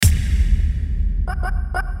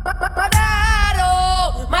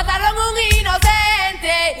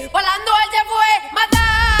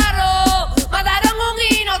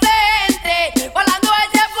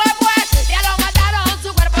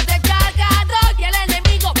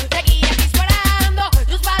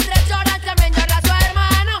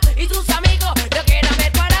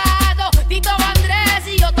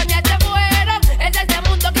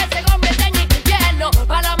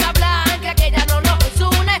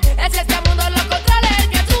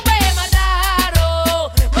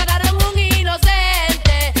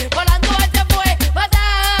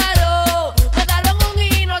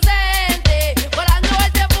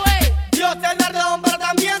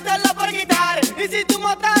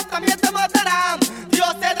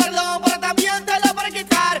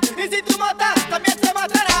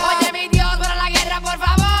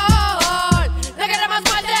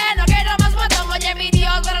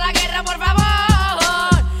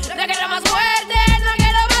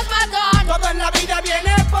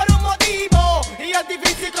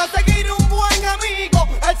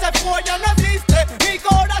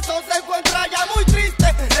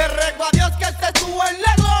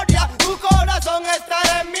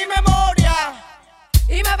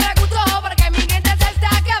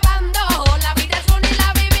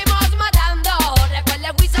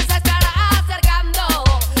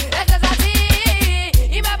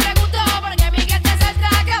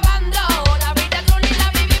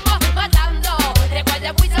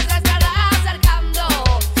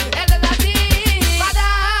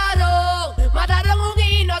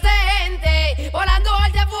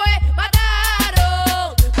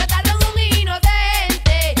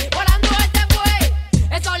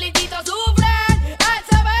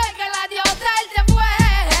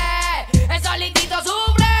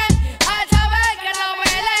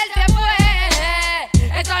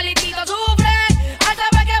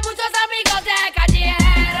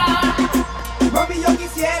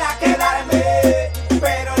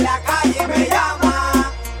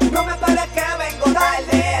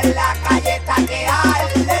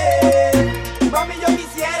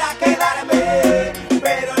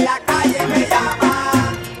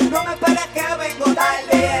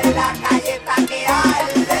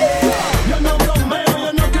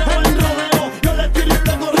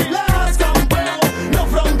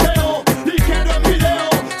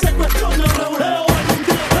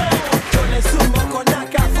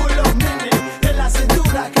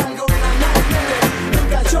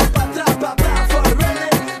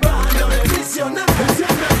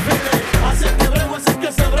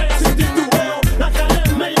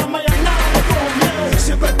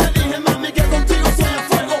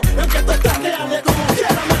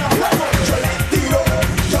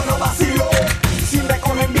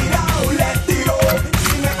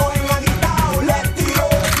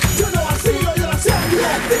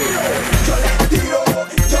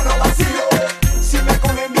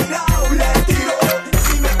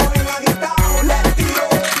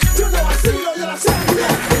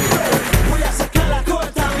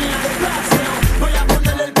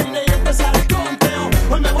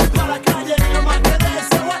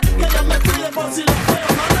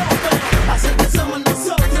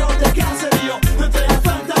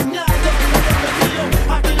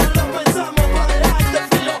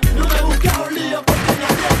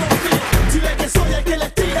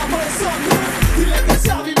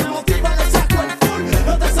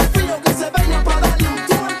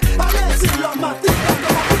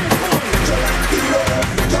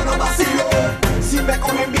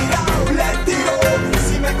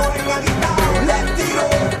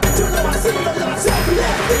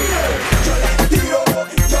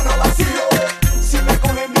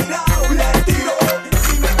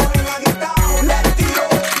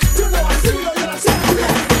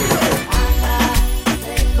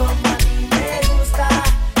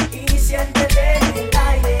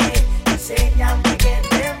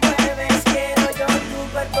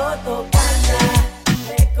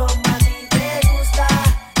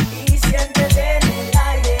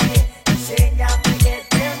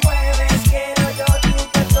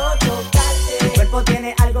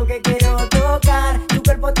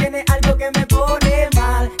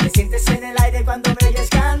ella es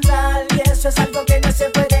cantar. Y eso es algo que no se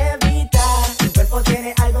puede evitar. Tu cuerpo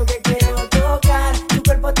tiene algo que quiero tocar. Tu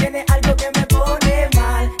cuerpo tiene algo que me pone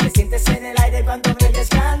mal. Te sientes en el aire cuando me oyes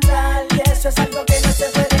cantar. Y eso es algo que no se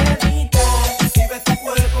puede evitar. Si ves tu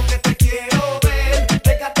cuerpo que te quiero ver,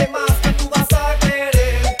 pégate más que tú vas a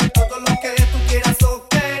querer. Todo lo que tú quieras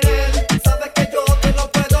obtener, sabes que yo te lo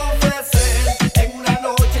puedo ofrecer. En una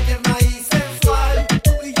noche tierna y sensual,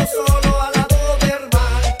 tú y yo solo al lado del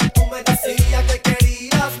mar. Tú me decías que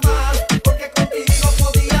querías más, porque contigo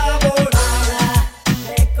podía volar.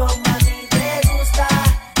 Ve como a ti te gusta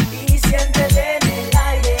y siéntete en el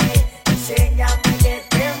aire. Enséñame que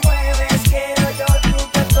te mueves, quiero yo tu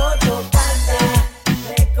cuerpo tocarte.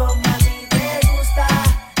 Ve como a ti te gusta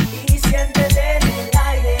y siéntete en el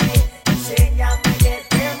aire. Enséñame que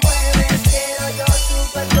te mueves, quiero yo tu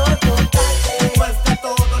cuerpo tocarte. Después de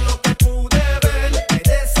todo lo que pude ver,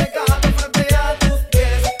 quedé cegado frente a tus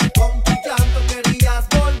pies. Con tu llanto querías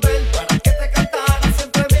volver para que te cantara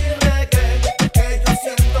siempre mi reggae. Lo que yo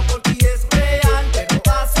siento por ti es real, pero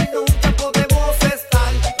así nunca podemos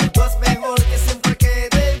estar. Todo es mejor que siempre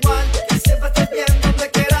quede igual, que siempre estés bien donde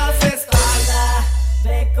quieras estar.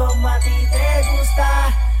 Ve como a ti te gusta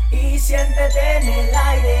y siéntete en el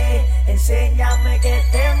aire. Enséñame que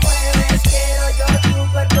te mueves, quiero yo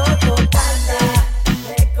tu cuerpo tocarte.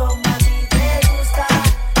 Ve como a ti te gusta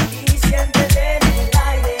y siéntete en el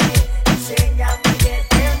aire. Enséñame que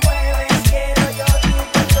te mueves, quiero yo tu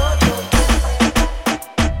cuerpo tocarte.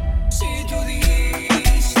 Si tú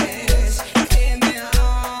dices que me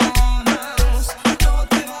amas, no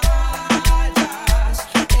te vayas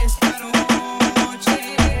esta noche.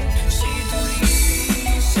 Si tú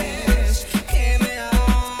dices que me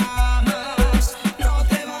amas, no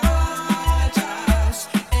te vayas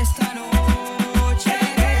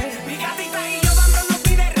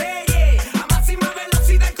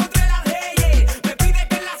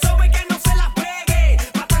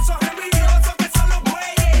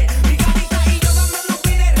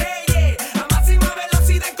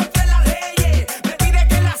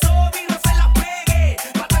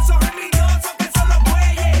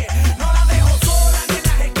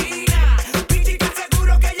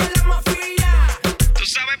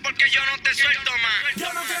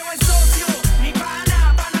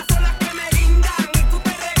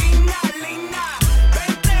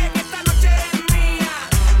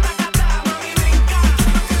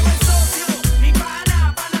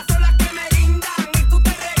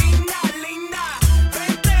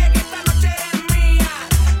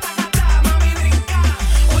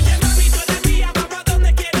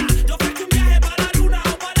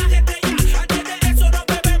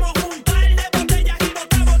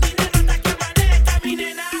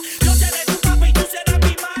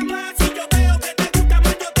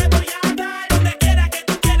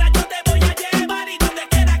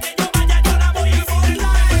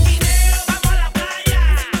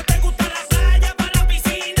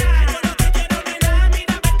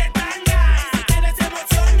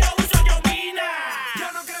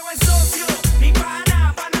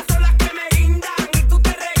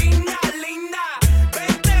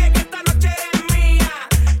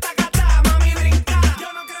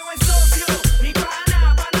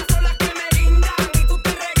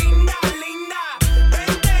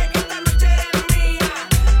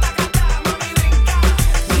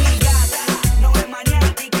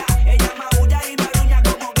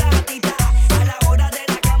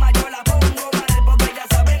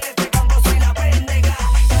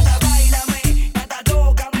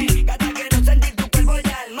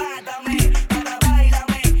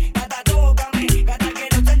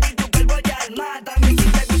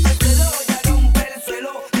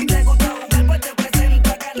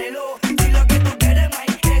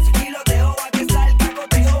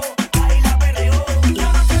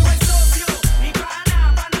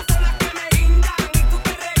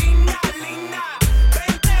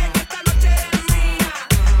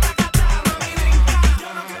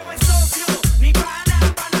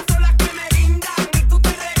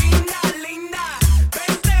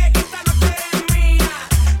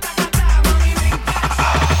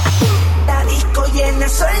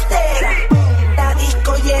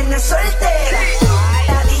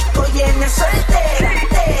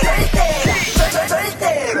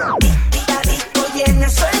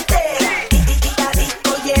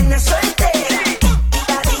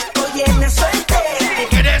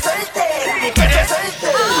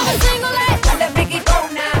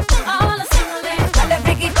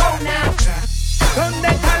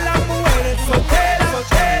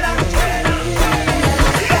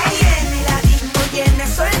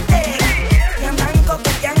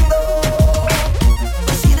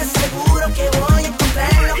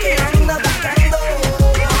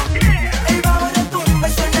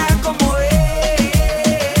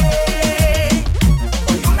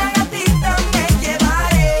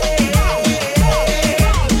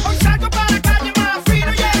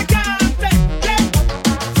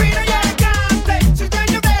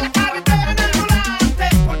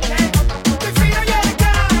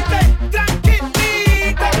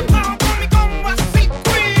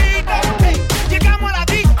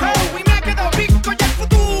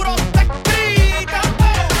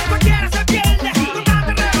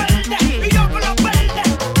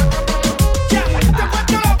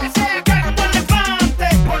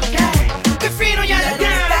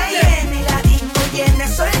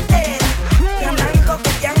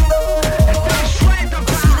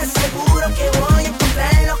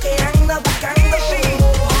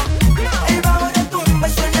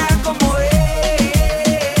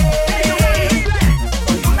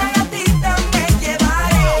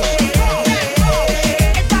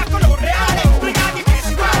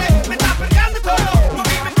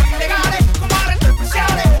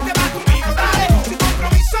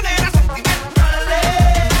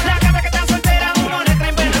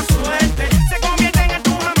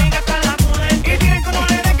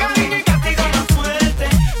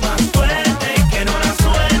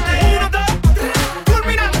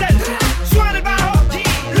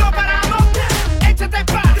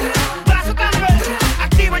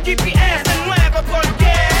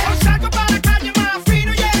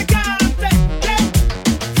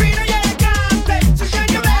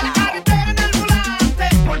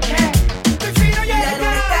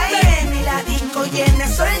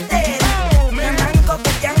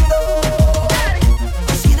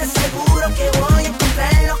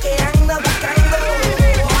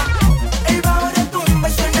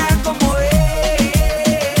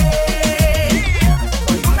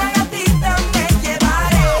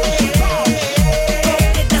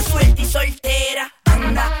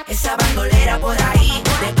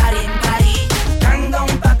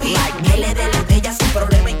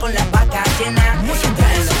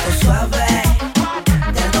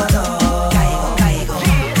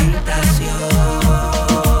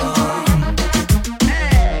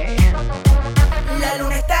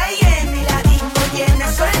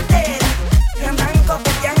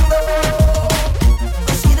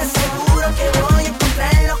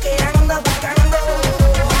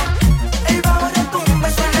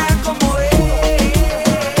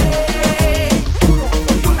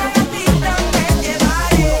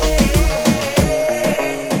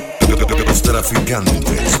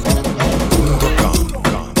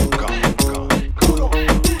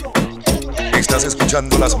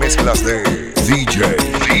escuchando las mezclas de DJ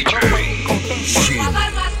Shin.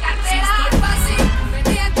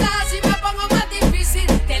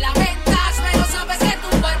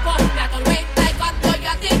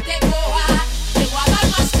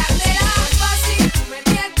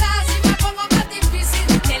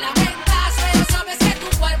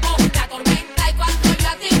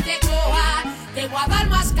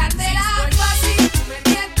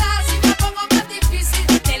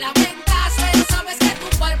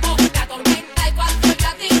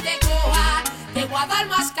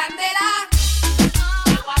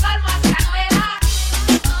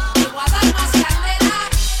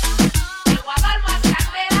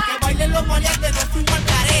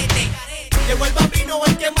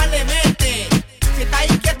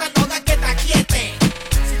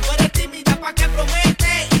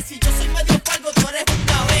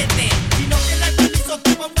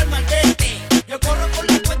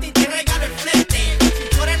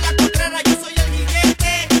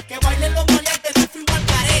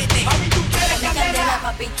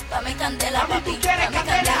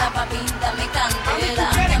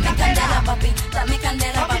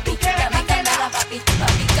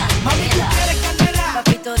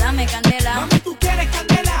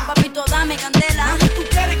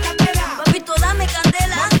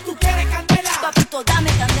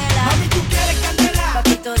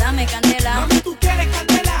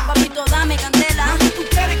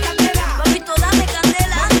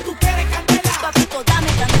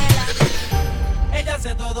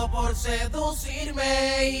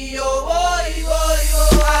 Seducirme y yo voy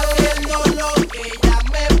haciendo lo que ella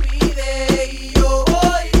me pide y yo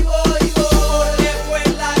voy porque fue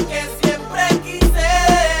la que siempre quise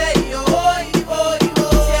y yo voy si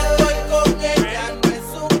estoy con ella no es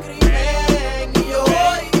un crimen y yo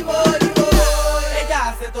voy ella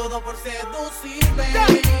hace todo por seducirme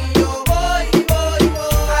y yo voy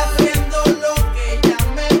haciendo lo que ella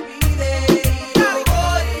me pide y yo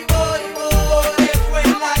voy porque fue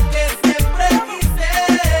la que siempre quise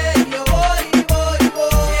yo voy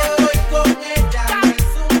si estoy con ella no es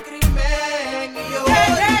un crimen y yo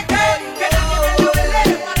voy que nadie me lo duele,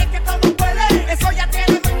 parece que todo huele. Eso ya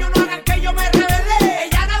tiene dueño, no hagan que yo me revele.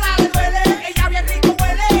 Ella nada le duele, ella bien rico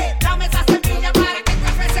huele. Dame esa semilla para que el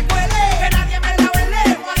café se cuele. Que nadie me la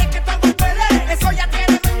huele, parece que todo huele. Eso ya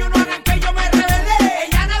tiene dueño, no hagan que yo me revele.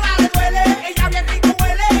 Ella nada le duele, ella bien rico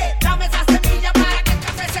huele. Dame esa semilla para que el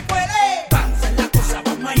café se cuele. Vamos en la cosa,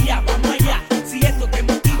 vamos allá, vamos allá. Si esto te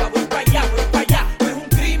motiva, voy para allá, voy para allá. No es un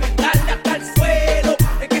crimen darle hasta el suelo.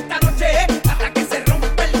 Es que esta noche es hasta que se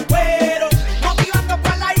rompe el cuero. Motivando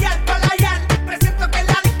para la yal. Presento que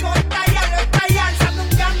la disco está yal.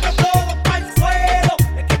 Sandungueando todo para el suelo.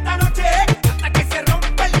 Es que esta noche es hasta que se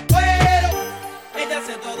rompe el cuero. ella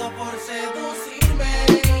hace todo por seducirme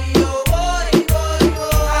y yo voy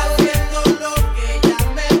haciendo lo que ella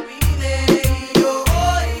me pide y yo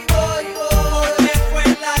voy porque fue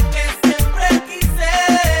la que siempre quise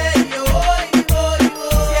y yo voy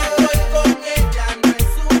si estoy con ella no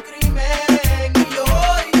es un crimen y yo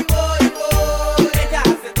voy ella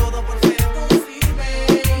hace todo por seducirme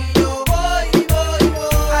y yo voy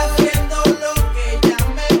haciendo lo que ella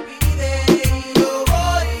me pide y yo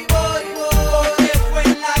voy porque fue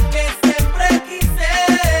la que siempre quise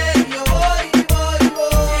y yo voy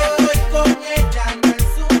si estoy con ella no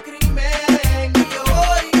es un crimen y yo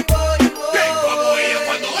voy Bien como ella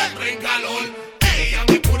cuando entra en calor. Ella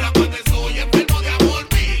me cura cuando estoy enfermo de amor.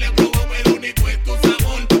 Mil probo pero único es tu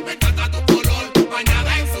sabor. Me encanta tu color,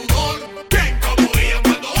 bañada en sudor. Bien como ella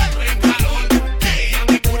cuando entra en calor. Ella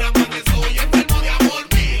me cura cuando estoy enfermo de amor.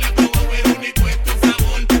 Mil probo pero único es tu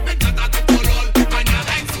sabor. Me encanta tu color,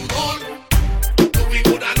 bañada en sudor. Tu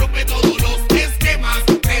figura rompe todos los esquemas.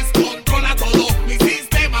 Descontrola todo mi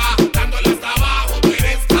sistema. Dándole hasta abajo, tú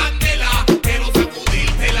eres candela. Quiero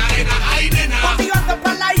sacudirte la arena, ay nena. Motivando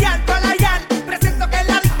para la yal. Presento que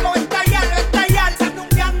la disco está yal.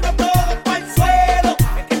 Sandungueando todo para el suelo.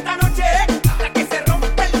 Es que esta noche es hasta que se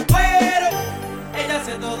rompe el cuero. ella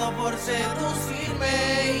hace todo por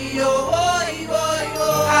seducirme y yo voy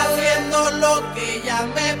haciendo lo que ella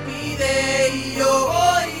me pide y yo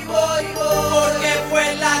voy porque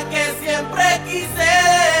fue la que siempre quise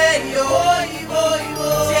y yo voy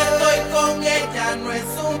si estoy con ella no es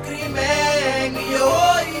un crimen y yo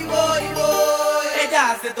voy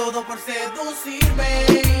ella hace todo por seducirme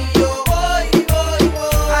y